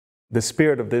the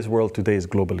spirit of this world today is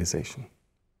globalization.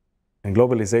 And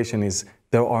globalization is,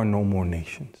 there are no more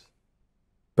nations.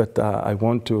 But I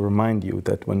want to remind you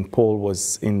that when Paul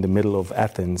was in the middle of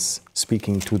Athens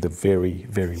speaking to the very,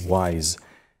 very wise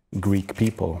Greek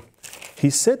people, he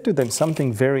said to them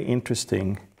something very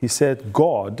interesting. He said,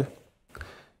 God,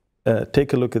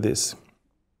 take a look at this.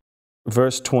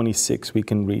 Verse 26, we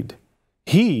can read.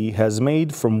 He has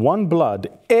made from one blood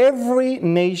every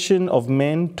nation of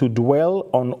men to dwell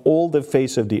on all the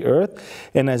face of the earth,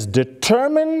 and has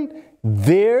determined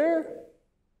their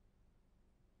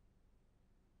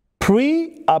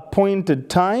pre-appointed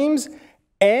times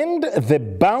and the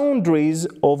boundaries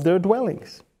of their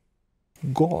dwellings.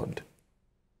 God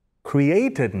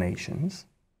created nations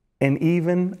and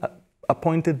even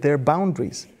appointed their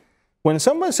boundaries. When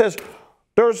someone says,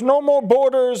 there's no more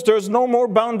borders, there's no more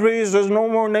boundaries, there's no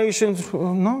more nations.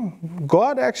 No,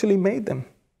 God actually made them.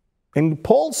 And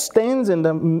Paul stands in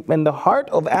the heart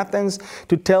of Athens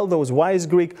to tell those wise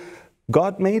Greek,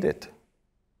 God made it.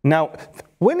 Now,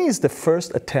 when is the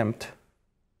first attempt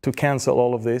to cancel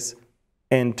all of this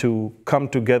and to come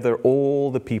together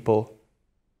all the people?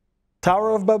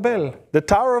 Tower of Babel. The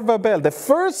Tower of Babel. The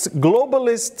first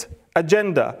globalist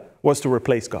agenda was to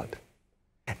replace God.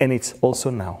 And it's also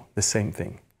now the same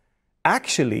thing.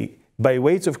 Actually, by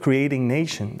ways of creating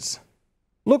nations,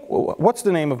 look, what's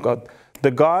the name of God?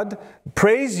 The God,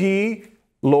 praise ye,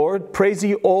 Lord, praise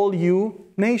ye all you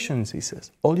nations, he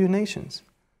says. All you nations.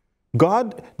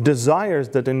 God desires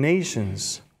that the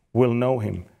nations will know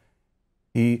him.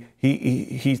 He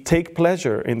takes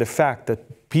pleasure in the fact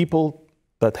that people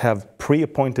that have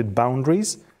pre-appointed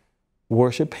boundaries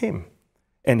worship him.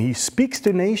 And he speaks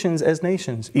to nations as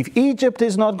nations. If Egypt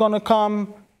is not going to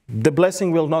come, the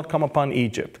blessing will not come upon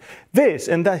Egypt. This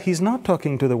and that, he's not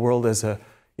talking to the world as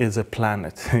a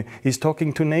planet. He's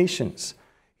talking to nations.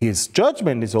 His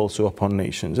judgment is also upon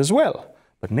nations as well.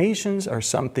 But nations are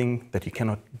something that you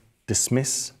cannot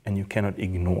dismiss and you cannot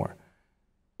ignore.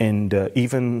 And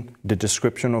even the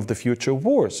description of the future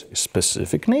wars,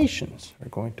 specific nations are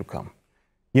going to come.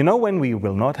 You know when we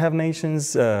will not have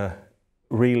nations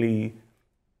really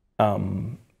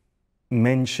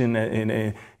mentioned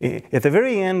at the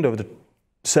very end of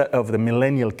the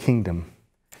millennial kingdom,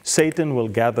 Satan will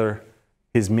gather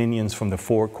his minions from the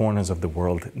four corners of the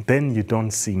world. Then you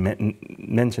don't see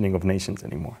mentioning of nations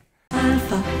anymore.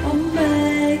 Alfa.